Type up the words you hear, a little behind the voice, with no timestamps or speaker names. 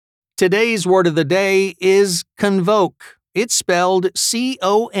Today's word of the day is convoke. It's spelled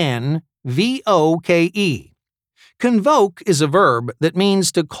C-O-N-V-O-K-E. Convoke is a verb that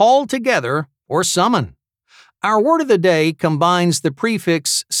means to call together or summon. Our word of the day combines the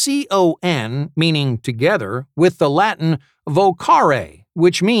prefix con, meaning together, with the Latin vocare,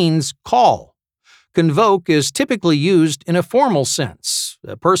 which means call. Convoke is typically used in a formal sense.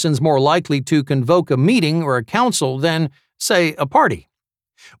 A person's more likely to convoke a meeting or a council than, say, a party.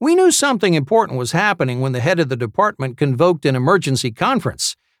 We knew something important was happening when the head of the department convoked an emergency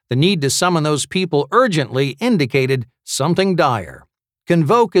conference. The need to summon those people urgently indicated something dire.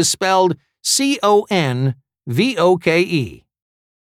 Convoke is spelled C-O-N-V-O-K-E.